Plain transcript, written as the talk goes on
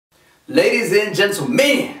Ladies and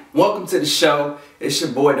gentlemen, welcome to the show. It's your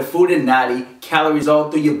boy, the Foodinati. Calories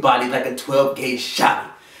all through your body like a 12-gauge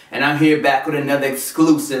shot. And I'm here back with another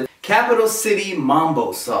exclusive Capital City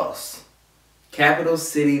Mambo sauce. Capital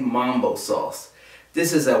City Mambo sauce.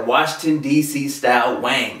 This is a Washington, D.C. style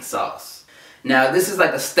wang sauce. Now, this is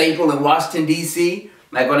like a staple in Washington, D.C.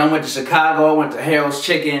 Like when I went to Chicago, I went to Harold's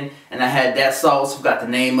Chicken and I had that sauce. Forgot the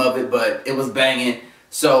name of it, but it was banging.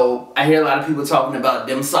 So I hear a lot of people talking about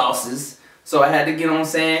them sauces. So I had to, you know what I'm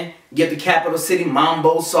saying, get the Capital City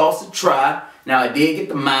Mambo sauce to try. Now I did get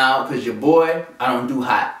the mild because your boy, I don't do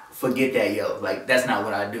hot. Forget that, yo. Like, that's not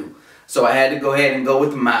what I do. So I had to go ahead and go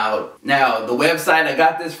with the mild. Now, the website I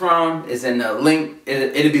got this from is in the link.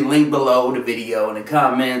 It'll be linked below the video in the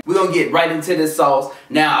comments. We're going to get right into this sauce.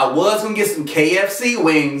 Now, I was going to get some KFC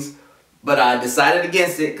wings, but I decided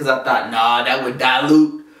against it because I thought, nah, that would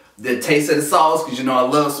dilute the taste of the sauce, because you know I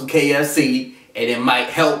love some KFC and it might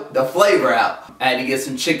help the flavor out. I had to get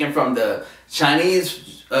some chicken from the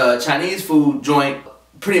Chinese food joint.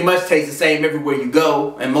 Pretty much tastes the same everywhere you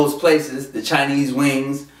go in most places, the Chinese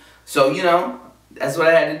wings. So, you know, that's what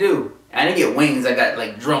I had to do. I didn't get wings, I got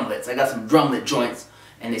like drumlets. I got some drumlet joints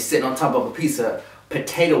and they're sitting on top of a piece of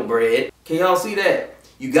potato bread. Can y'all see that?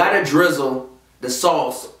 You gotta drizzle the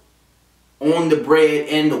sauce on the bread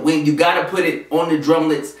and the wing. You gotta put it on the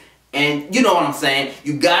drumlets. And you know what I'm saying,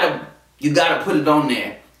 you gotta put it on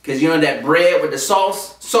there. Cause you know that bread with the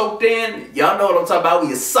sauce soaked in, y'all know what I'm talking about, when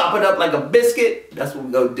you sop it up like a biscuit, that's what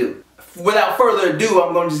we're gonna do. Without further ado,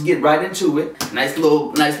 I'm gonna just get right into it. Nice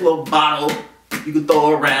little bottle you can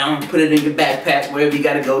throw around, put it in your backpack, wherever you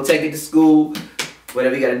gotta go, take it to school,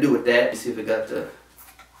 whatever you gotta do with that. Let's see if it got the,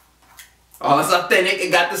 oh, it's authentic, it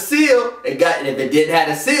got the seal. If it didn't have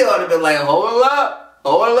the seal, I'd have been like, hold up,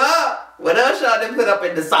 hold up. What else y'all done put up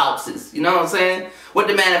in the sauces? You know what I'm saying? What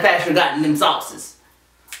the manufacturer got in them sauces?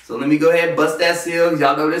 So let me go ahead and bust that seal.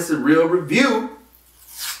 Y'all know this is a real review.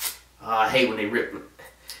 Oh, I hate when they rip.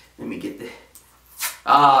 Let me get the.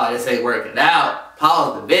 Oh, this ain't working out.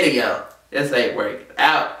 Pause the video. This ain't working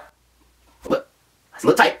out. Look, it's a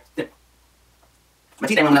little tight. My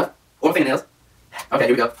teeth ain't long enough. Or my fingernails. Okay,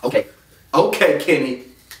 here we go. Okay. Okay, Kenny.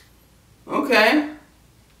 Okay.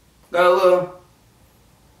 Got a little.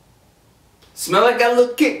 Smell like got a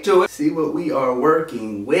little kick to it. See what we are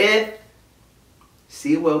working with.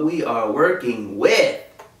 See what we are working with.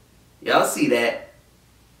 Y'all see that?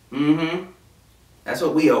 That's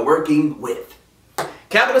what we are working with.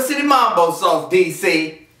 Capital City Mambo sauce,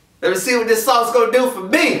 DC. Let me see what this sauce gonna do for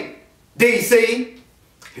me, DC.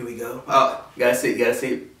 Here we go. Oh, gotta say your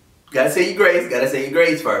grace. Gotta say your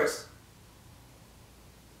grace first.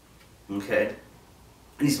 Okay.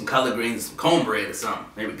 I need some collard greens, some cornbread or something.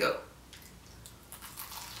 Here we go.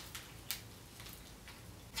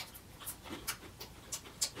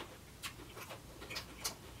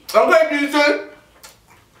 Okay, DC.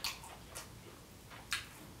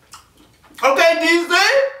 Okay, DC.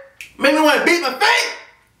 Make me want to beat my feet.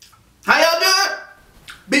 How y'all doing?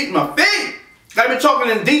 Beat my feet. Gotta be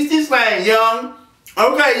talking in DC slang, young.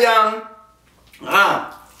 Okay, young.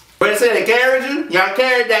 What they say, they carried you? Y'all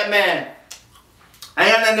carried that man. I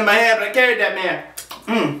ain't got nothing in my hand, but I carried that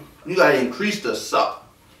man. You gotta increase the salt.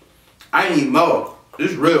 I need more.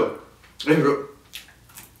 This is real. It's real.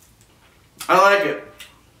 I like it.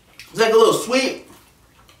 It's like a little sweet.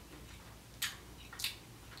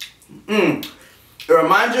 It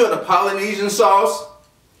reminds you of the Polynesian sauce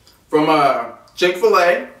from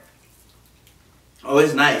Chick-fil-A. Oh,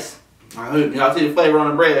 it's nice. Y'all see the flavor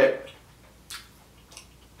on the bread.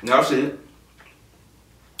 Y'all see it.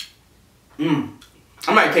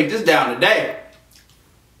 I might take this down today.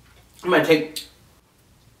 I might take.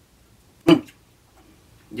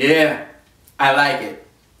 Yeah, I like it.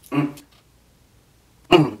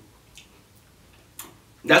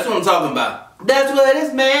 That's what I'm talking about. That's what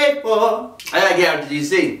it's made for. I gotta get out to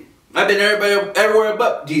DC. I've been everywhere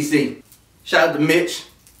but DC. Shout out to Mitch.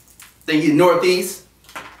 Think he's Northeast.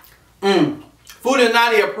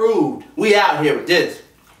 Foodinati approved. We out here with this.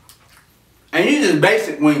 And these is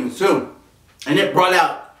basic wings too. And it brought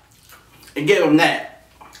out and gave them that.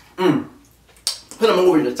 Put them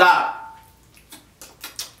over the top.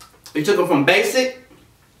 We took them from basic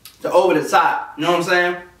to over the top. You know what I'm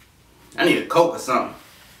saying? I need a Coke or something.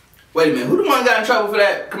 Wait a minute, who the one got in trouble for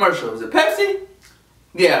that commercial? Was it Pepsi?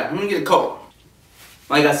 Yeah, let me get a Coke.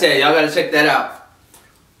 Like I said, y'all gotta check that out.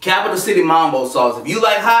 Capital City Mambo sauce. If you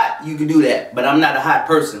like hot, you can do that. But I'm not a hot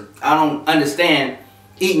person. I don't understand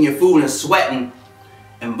eating your food and sweating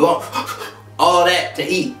and all that to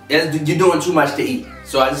eat. You're doing too much to eat.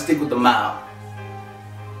 So I just stick with the mild.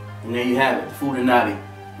 And there you have it, the Foodinati.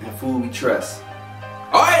 And food we trust.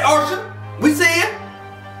 Alright, Arsha. We see it.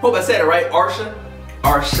 Hope I said it right. Arsha.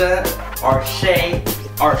 Arsha. Arshay.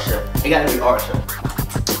 Arsha. It gotta be Arsha.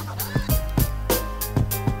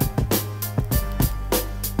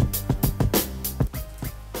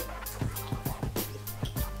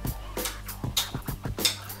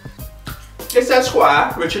 It's that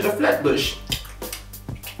squire, Richard the Flatbush.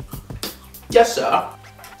 Yes, sir.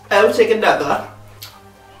 I will take another.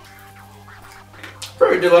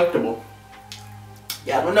 Very delectable.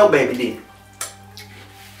 Yeah, I don't know, baby D.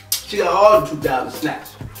 She got all the 2,000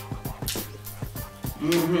 snacks.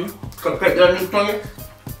 Gonna crack that new finger.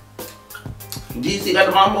 DC got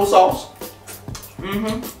the Mambo sauce.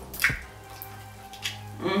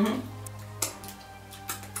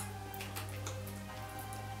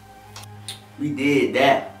 We did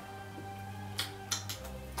that.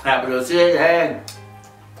 Capital City.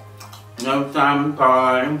 No time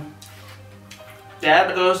party.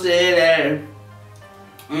 Capital City.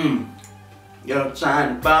 Yo,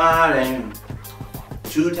 time to party.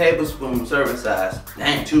 2 tablespoons serving size.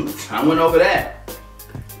 Dang, 2. I went over that.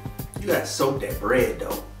 You gotta soak that bread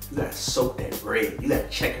though. You gotta soak that bread. You gotta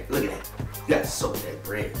check it. Look at that. You gotta soak that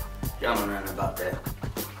bread. Y'all don't know nothing about that.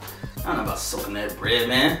 I don't know about soaking that bread,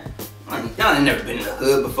 man. Y'all ain't never been in the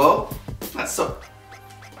hood before. That's so.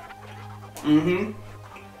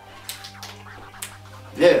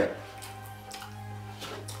 Yeah.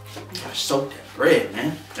 You gotta soak that bread,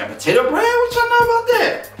 man. That potato bread? What y'all know about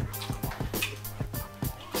that?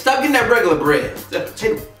 Stop getting that regular bread. That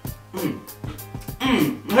potato. You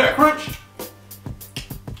hear that crunch?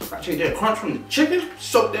 I take that crunch from the chicken.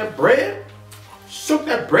 Soak that bread. Soak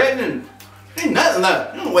that bread and ain't nothing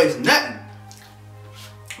left. You don't waste nothing.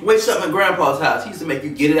 Waste something at Grandpa's house. He used to make you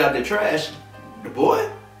get it out the trash. The boy,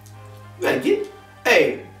 you gotta get.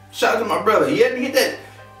 Hey, shout out to my brother. He had to get that.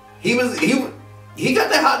 He got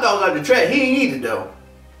that hot dog out the trash. He ain't eat it though.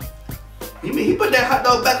 He put that hot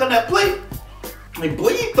dog back on that plate. Like, boy,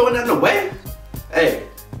 you ain't throwing that away. Hey,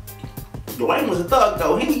 Dwayne was a thug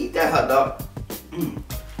though. He didn't eat that hot dog.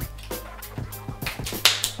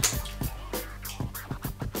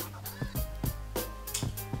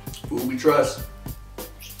 Food we trust.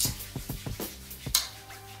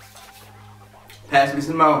 Pass me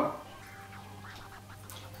some more.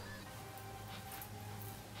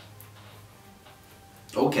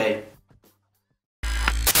 Okay.